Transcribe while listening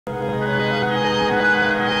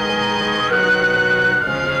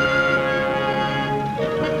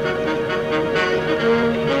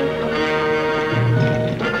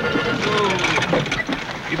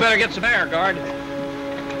better get some air, guard.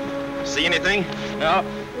 See anything? No.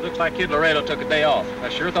 Looks like Kid Laredo took a day off. I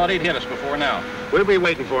sure thought he'd hit us before now. We'll be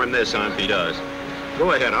waiting for him this time if he does.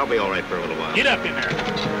 Go ahead, I'll be all right for a little while. Get up in there.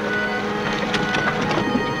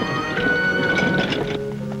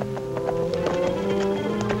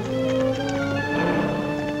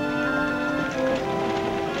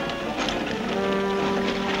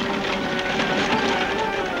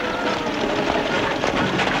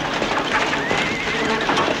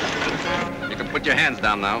 Put your hands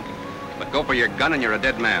down now, but go for your gun and you're a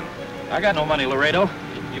dead man. I got no money, Laredo.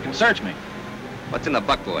 You can search me. What's in the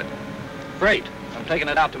buckboard? Freight. I'm taking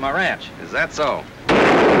it out to my ranch. Is that so?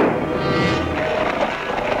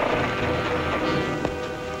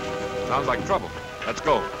 Sounds like trouble. Let's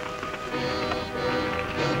go.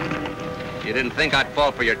 You didn't think I'd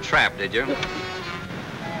fall for your trap, did you?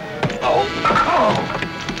 Oh!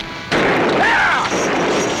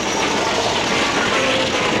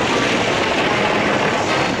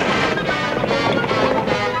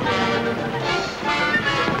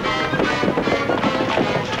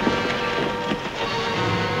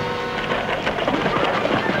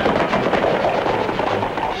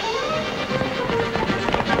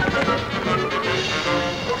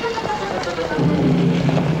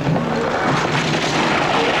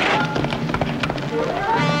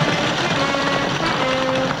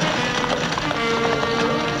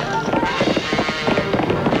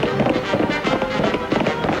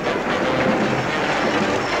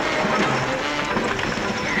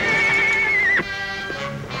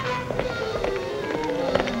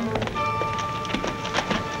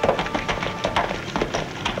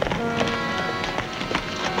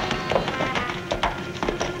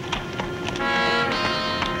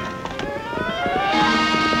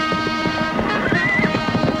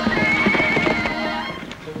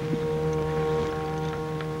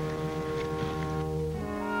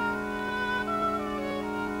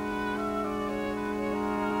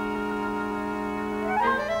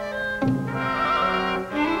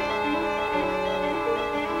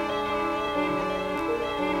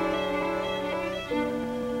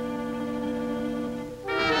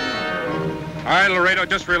 All right, Laredo,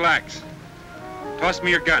 just relax. Toss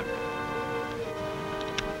me your gun.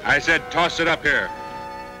 I said toss it up here.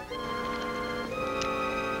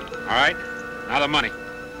 All right, now the money.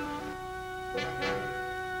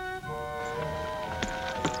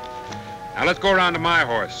 Now let's go around to my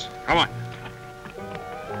horse. Come on.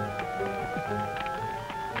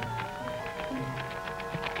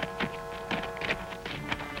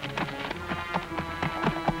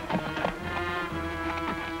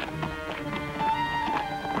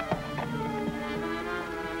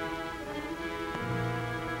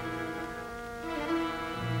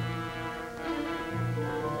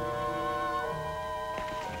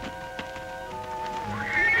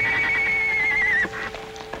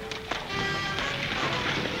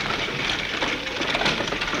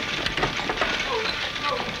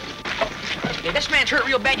 This man's hurt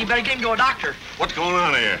real bad. You better get him to a doctor. What's going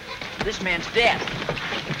on here? This man's dead.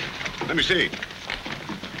 Let me see.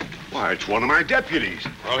 Why, it's one of my deputies.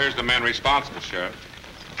 Well, here's the man responsible, Sheriff.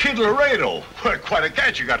 Kid Laredo. What, quite a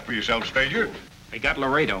catch you got for yourself, stranger. They got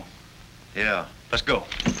Laredo. Yeah, let's go.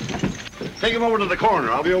 Take him over to the coroner.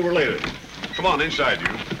 I'll be over later. Come on, inside, you.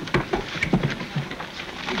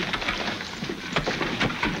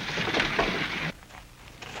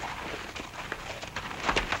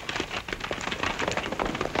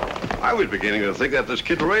 I was beginning to think that this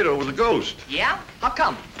Kid Laredo was a ghost. Yeah? How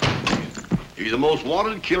come? He's the most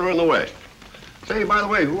wanted killer in the West. Say, by the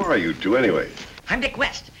way, who are you two anyway? I'm Dick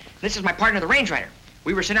West. This is my partner, the Range Rider.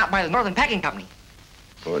 We were sent out by the Northern Packing Company.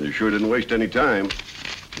 Well, you sure didn't waste any time.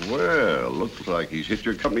 Well, looks like he's hit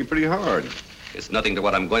your company pretty hard. It's nothing to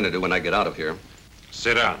what I'm going to do when I get out of here.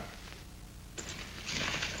 Sit down.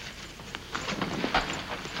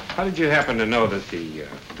 How did you happen to know that the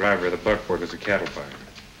driver of the buckboard was a cattle buyer?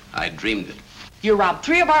 I dreamed it. You robbed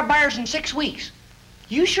 3 of our buyers in 6 weeks.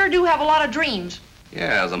 You sure do have a lot of dreams.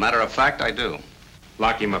 Yeah, as a matter of fact, I do.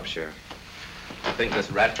 Lock him up, Sheriff. You think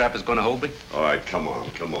this rat trap is going to hold me? All right, come on.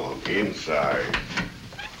 Inside.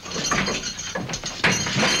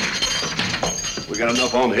 We got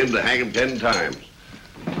enough on him to hang him 10 times.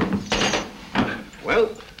 Well,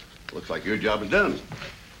 looks like your job is done.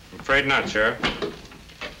 I'm afraid not, Sheriff.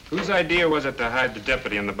 Whose idea was it to hide the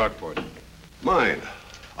deputy on the buckboard? Mine.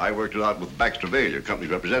 I worked it out with Baxter Vale, your company's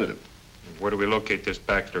representative. Where do we locate this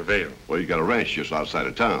Baxter Vale? Well, you got a ranch just outside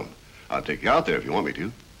of town. I'll take you out there if you want me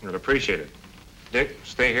to. I'd appreciate it. Dick,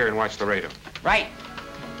 stay here and watch Laredo. Right.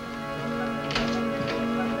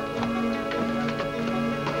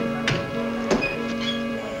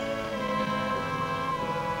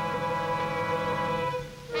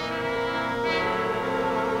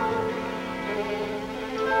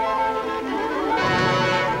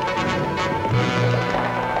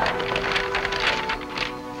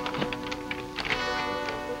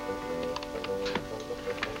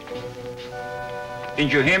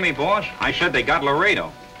 Didn't you hear me, boss? I said they got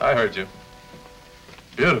Laredo. I heard you.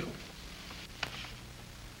 Beautiful.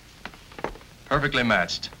 Perfectly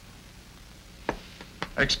matched.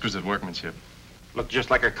 Exquisite workmanship. Look just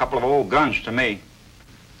like a couple of old guns to me.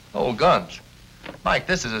 Old guns? Mike,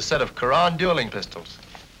 this is a set of Quran dueling pistols.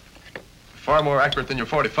 Far more accurate than your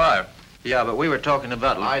 .45. Yeah, but we were talking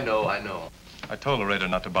about... I know. I told Laredo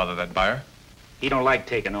not to bother that buyer. He don't like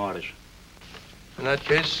taking orders. In that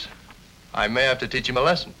case, I may have to teach him a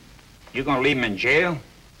lesson. You gonna leave him in jail?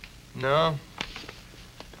 No.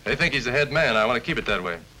 They think he's the head man. I want to keep it that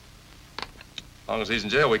way. As long as he's in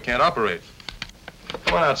jail, we can't operate.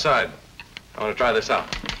 Come on outside. I want to try this out.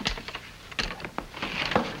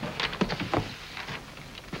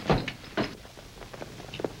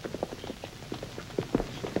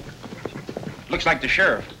 Looks like the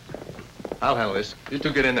sheriff. I'll handle this. You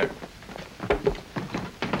two get in there.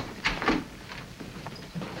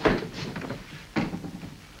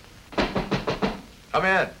 Come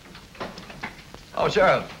in. Oh,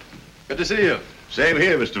 Sheriff. Good to see you. Same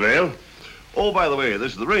here, Mr. Vale. Oh, by the way,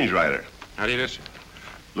 this is the range rider. How do you do, sir?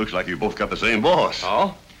 Looks like you both got the same boss.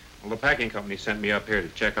 Oh? Well, the packing company sent me up here to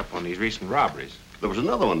check up on these recent robberies. There was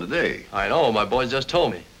another one today. I know. My boys just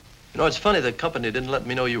told me. You know, it's funny the company didn't let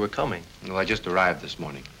me know you were coming. Well, I just arrived this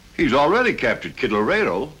morning. He's already captured Kid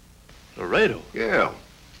Laredo. Laredo? Yeah,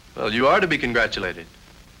 Well, you are to be congratulated.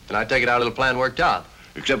 And I take it our little plan worked out.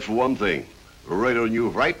 except for one thing. Laredo knew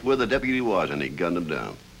right where the deputy was, and he gunned him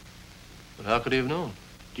down. But how could he have known?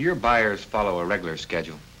 Do your buyers follow a regular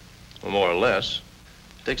schedule? Well, more or less.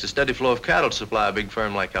 It takes a steady flow of cattle to supply a big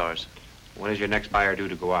firm like ours. When is your next buyer due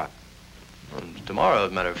to go out? Tomorrow,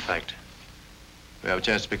 as a matter of fact. We have a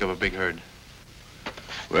chance to pick up a big herd.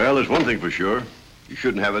 Well, there's one thing for sure. You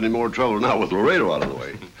shouldn't have any more trouble now with Laredo out of the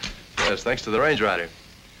way. Yes, thanks to the range rider.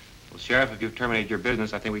 Well, Sheriff, if you've terminated your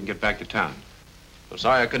business, I think we can get back to town. Well,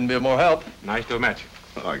 sorry I couldn't be of more help. Nice to have met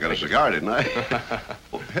you. Oh, I got a cigar, didn't I?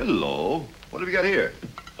 Oh, hello. What have you got here?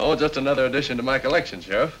 Oh, just another addition to my collection,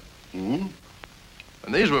 Sheriff. Hmm?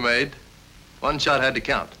 When these were made, one shot had to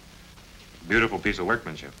count. Beautiful piece of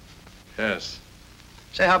workmanship. Yes.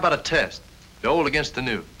 Say, how about a test? The old against the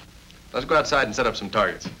new. Let's go outside and set up some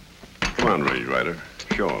targets. Come on, range rider.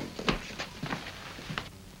 Show him.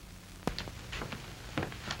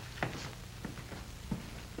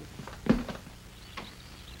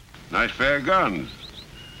 Nice fair guns.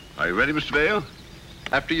 Are you ready, Mr. Vale?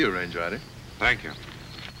 After you, range rider. Thank you.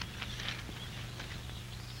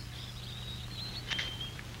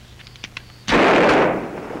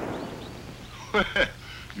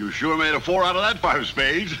 You sure made a 4 out of that 5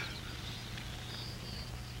 spades.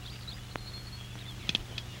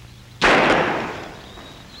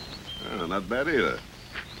 Oh, not bad either.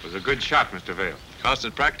 It was a good shot, Mr. Vale.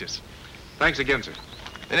 Constant practice. Thanks again, sir.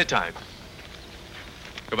 Anytime.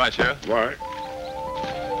 Goodbye, Sheriff. Why?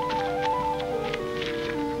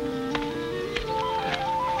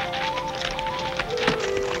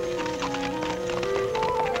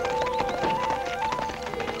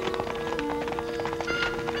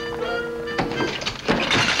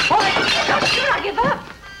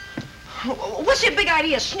 What's your big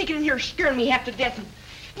idea sneaking in here scaring me half to death?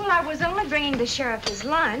 Well, I was only bringing the sheriff his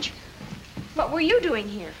lunch. What were you doing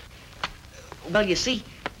here? Well, you see,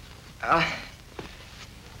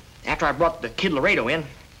 after I brought the Kid Laredo in,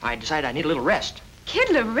 I decided I need a little rest. Kid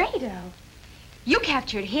Laredo? You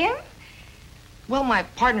captured him? Well, my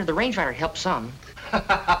partner, the range rider, helped some.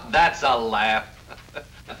 That's a laugh.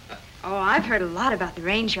 Oh, I've heard a lot about the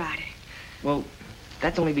range rider. Well,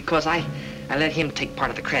 that's only because I let him take part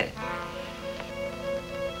of the credit.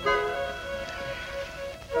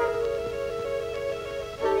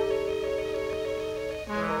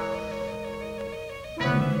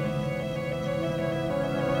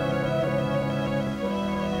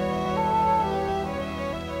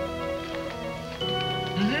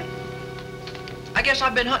 I guess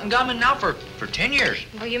I've been hunting gunmen now for 10 years.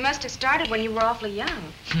 Well, you must have started when you were awfully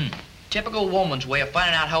young. Typical woman's way of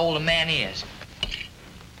finding out how old a man is.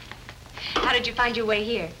 How did you find your way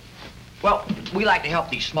here? Well, we like to help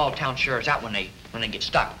these small town sheriffs out when they get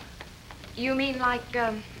stuck. You mean like,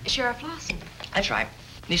 Sheriff Lawson? That's right.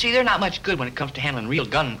 You see, they're not much good when it comes to handling real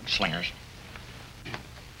gunslingers.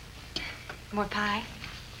 More pie?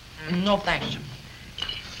 No, thanks.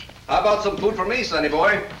 How about some food for me, sonny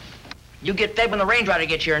boy? You get fed when the range rider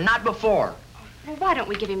gets here, not before. Well, why don't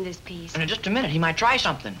we give him this piece? And in just a minute, he might try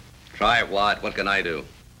something. Try what? What can I do?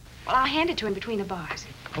 Well, I'll hand it to him between the bars.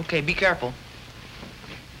 Okay, be careful.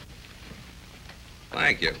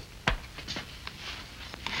 Thank you.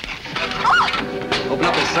 Open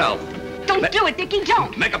up his cell. Don't do it, Dickie,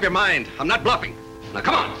 don't! Make up your mind. I'm not bluffing. Now,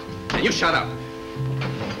 come on. And you shut up.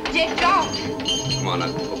 Dick, don't. Come on,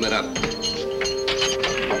 open it up.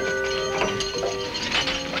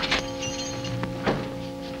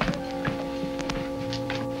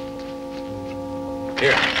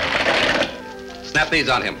 Here. Snap these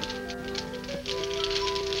on him.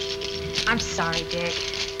 I'm sorry, Dick.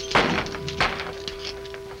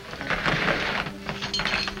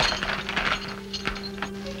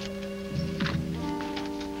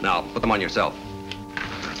 Now, put them on yourself.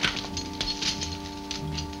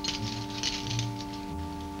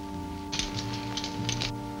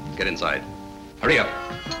 Get inside. Hurry up.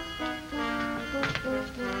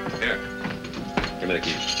 Here. Give me the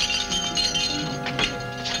keys.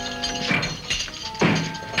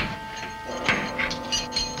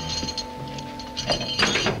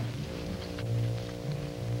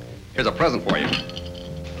 Here's a present for you.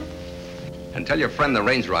 And tell your friend the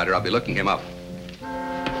range rider I'll be looking him up.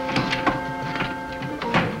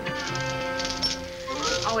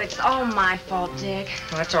 Oh, it's all my fault, Dick.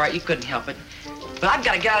 Well, that's all right. You couldn't help it. But I've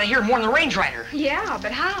got to get out of here and warn the range rider. Yeah,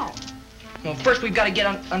 but how? Well, first we've got to get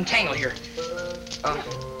untangled here.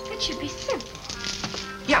 That should be simple.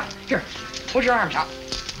 Yeah, here. Hold your arms out.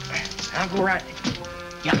 I'll go around.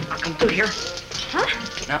 Yeah, I'll come through here. Huh?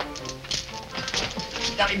 Now.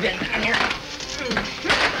 Now you bend down here.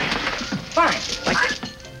 Fine. Like this.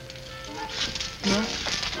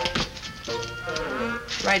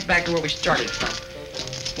 Right back to where we started from.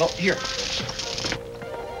 Well, here.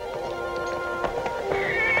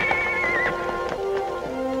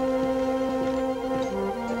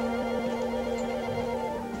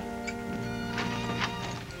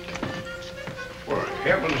 For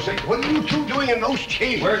heaven's sake, what are you two doing in those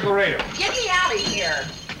chains? Where's Laredo? Get me out of here.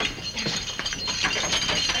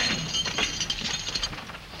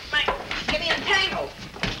 Get me entangled.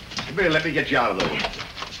 You better let me get you out of those.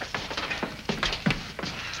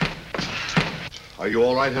 Are you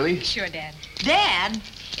all right, honey? Sure, Dad. Dad?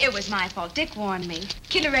 It was my fault. Dick warned me.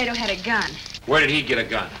 Kid Laredo had a gun. Where did he get a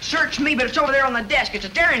gun? Search me, but it's over there on the desk. It's a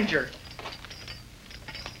Derringer.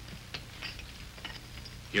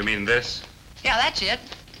 You mean this? Yeah, that's it.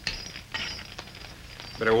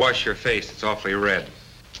 Better wash your face. It's awfully red.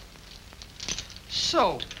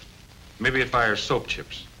 So, Maybe it fires soap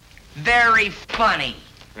chips. very funny.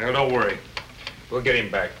 Now, don't worry. We'll get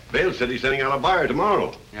him back. Vale said he's sending out a buyer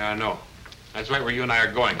tomorrow. Yeah, I know. That's right where you and I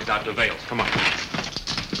are going. It's out to Vale's. Come on.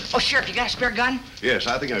 Oh, Sheriff, you got a spare gun? Yes,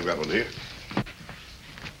 I think I've got one here.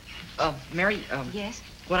 Mary, Yes?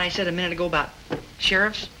 what I said a minute ago about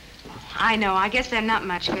sheriffs? I know. I guess they're not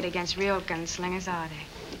much good against real gunslingers, are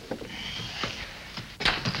they?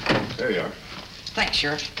 There you are. Thanks,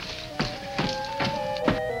 Sheriff.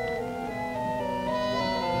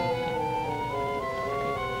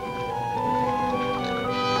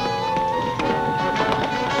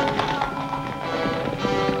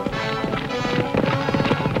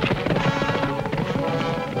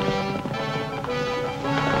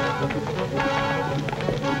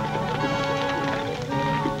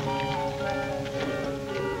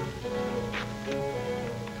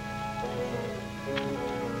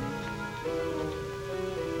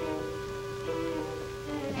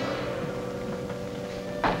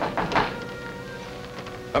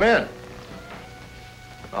 Come in.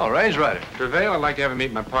 Oh, range rider. To Vale, I'd like to have him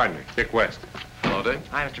meet my partner, Dick West. Hello, Dick.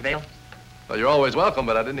 Hi, Mr. Vale. Well, you're always welcome,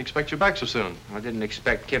 but I didn't expect you back so soon. I didn't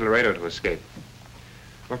expect Kid Laredo to escape.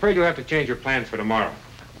 I'm afraid you'll have to change your plans for tomorrow.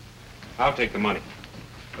 I'll take the money.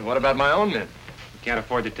 And what about my own men? We can't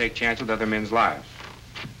afford to take chances with other men's lives.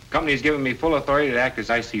 The company's given me full authority to act as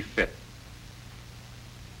I see fit.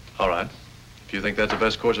 All right. If you think that's the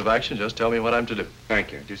best course of action, just tell me what I'm to do.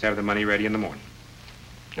 Thank you. Just have the money ready in the morning.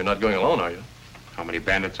 You're not going alone, are you? How many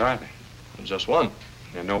bandits are there? Just one.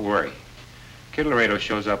 Now, don't worry. Kid Laredo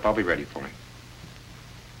shows up, I'll be ready for him.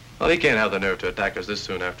 Well, he can't have the nerve to attack us this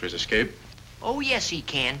soon after his escape. Oh, yes, he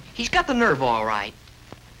can. He's got the nerve all right.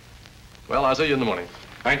 Well, I'll see you in the morning.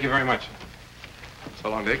 Thank you very much. So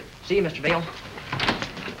long, Dick. See you, Mr. Vale.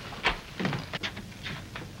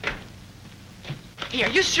 Hey, are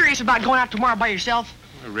you serious about going out tomorrow by yourself?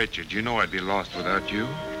 Well, Richard, you know I'd be lost without you.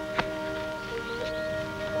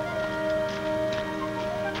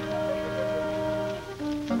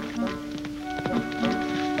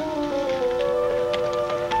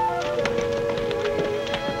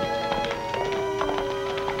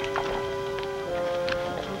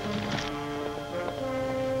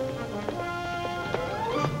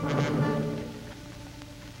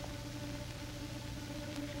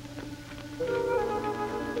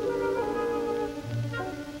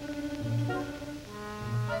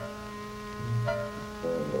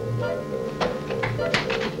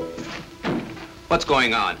 What's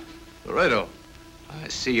going on? Laredo, I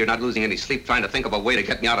see you're not losing any sleep trying to think of a way to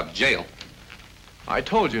get me out of jail. I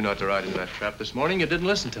told you not to ride into that trap this morning. You didn't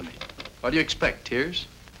listen to me. What do you expect, tears?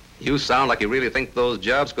 You sound like you really think those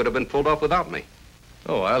jobs could have been pulled off without me.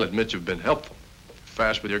 Oh, I'll admit you've been helpful.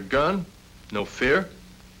 Fast with your gun, no fear,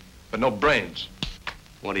 but no brains.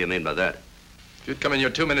 What do you mean by that? If you'd come in here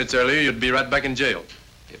 2 minutes earlier, you'd be right back in jail.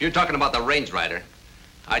 If you're talking about the range rider,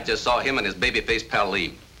 I just saw him and his baby-faced pal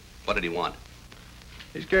leave. What did he want?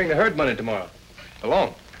 He's carrying the herd money tomorrow.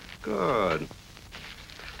 Alone. Good.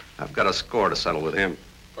 I've got a score to settle with him.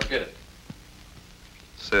 Forget it.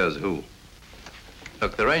 Says who?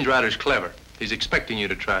 Look, the range rider's clever. He's expecting you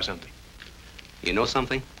to try something. You know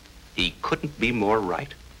something? He couldn't be more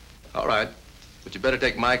right. All right. But you better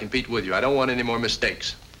take Mike and Pete with you. I don't want any more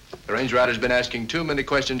mistakes. The range rider's been asking too many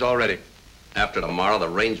questions already. After tomorrow, the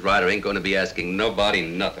range rider ain't going to be asking nobody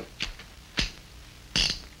nothing.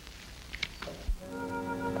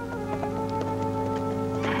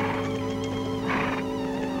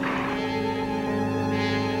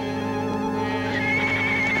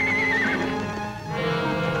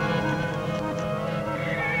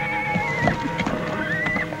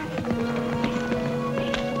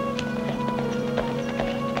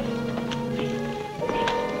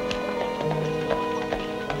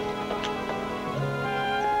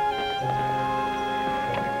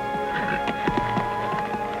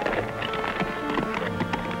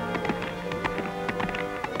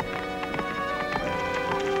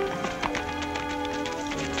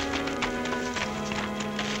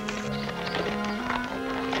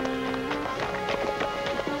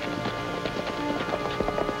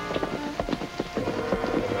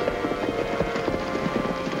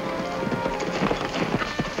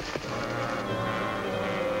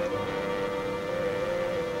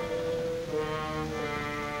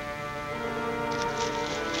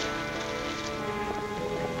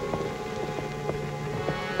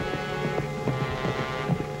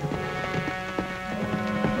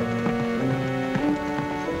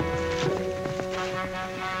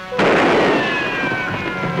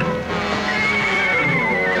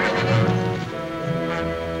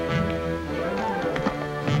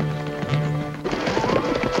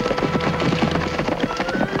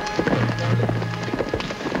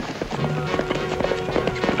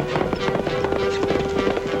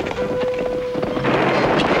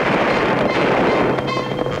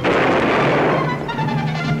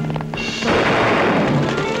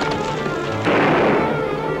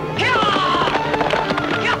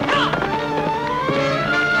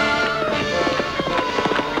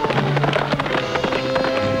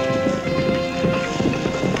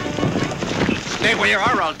 Where you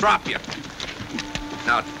are, I'll drop you.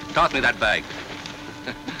 Now, toss me that bag.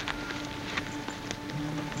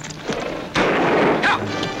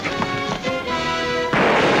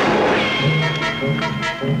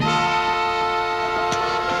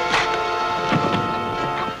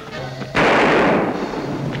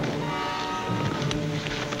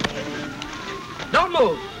 Don't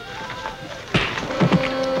move.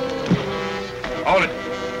 Hold it.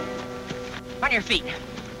 On your feet.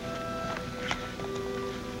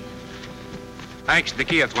 Thanks,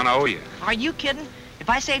 Dickie. That's one I owe you. Are you kidding? If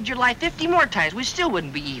I saved your life 50 more times, we still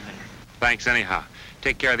wouldn't be even. Thanks anyhow.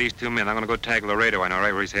 Take care of these 2 men. I'm going to go tag Laredo. I know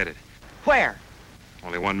right where he's headed. Where?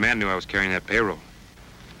 Only one man knew I was carrying that payroll.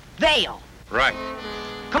 Vale. Right.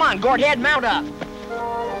 Come on, Gordhead, mount up.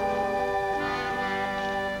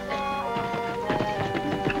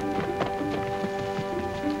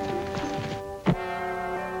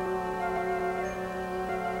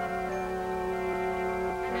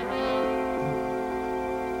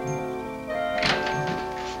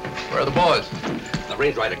 Where are the boys? The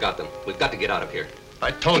range rider got them. We've got to get out of here. I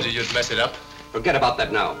told you you'd mess it up. Forget about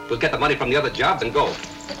that now. We'll get the money from the other jobs and go.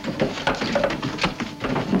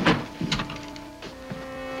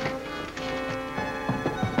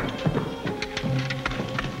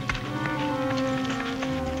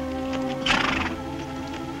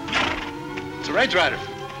 It's a range rider.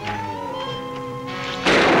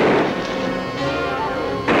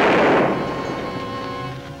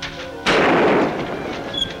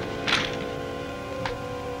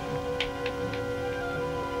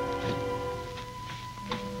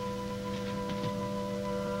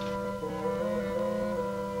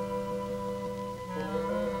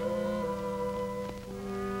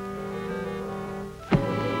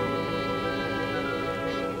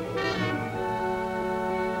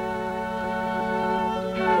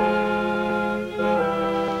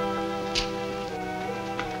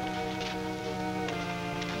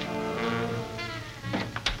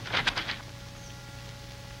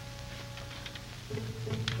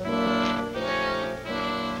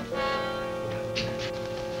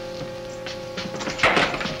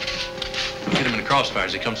 crossfire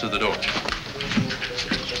as he comes through the door.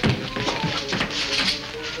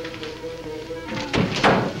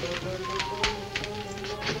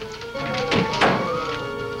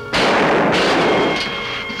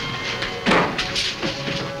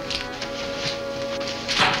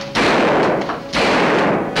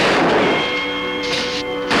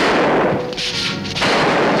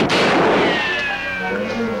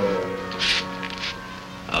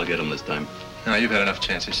 I'll get him this time. No, you've had enough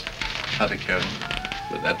chances. I'll take care of him.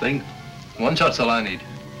 With that thing? One shot's all I need.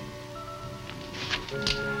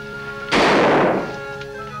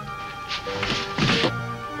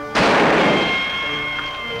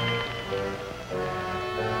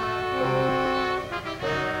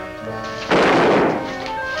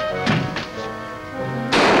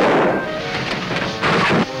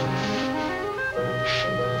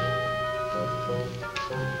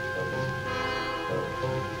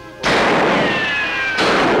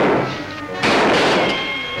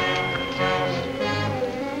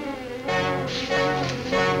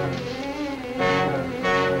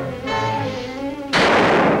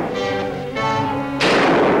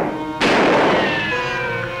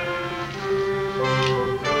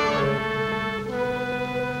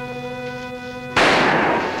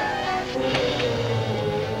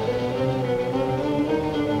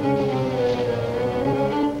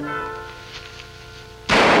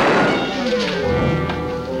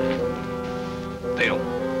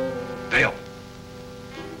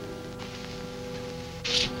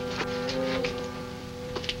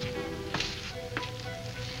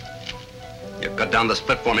 Cut down the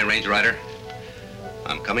split for me, Range Rider.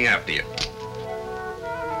 I'm coming after you.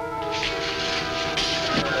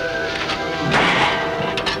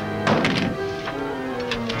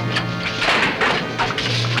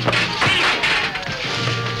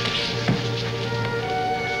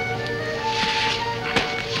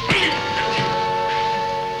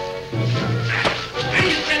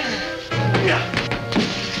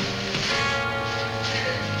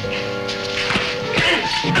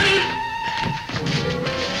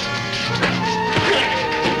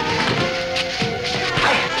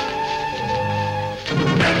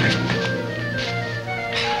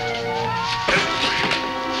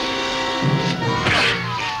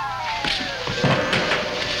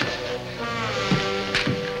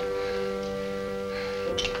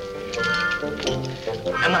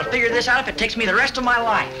 I'm gonna figure this out if it takes me the rest of my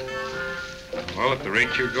life. Well, at the rate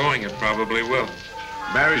you're going, it probably will.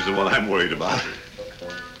 Mary's the one I'm worried about.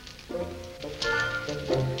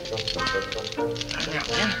 Now,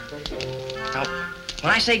 then. Now,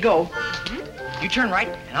 when I say go, you turn right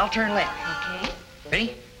and I'll turn left. Okay.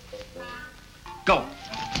 Ready? Go.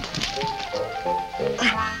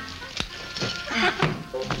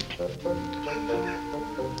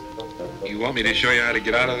 You want me to show you how to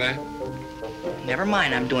get out of that? Never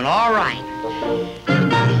mind, I'm doing all right.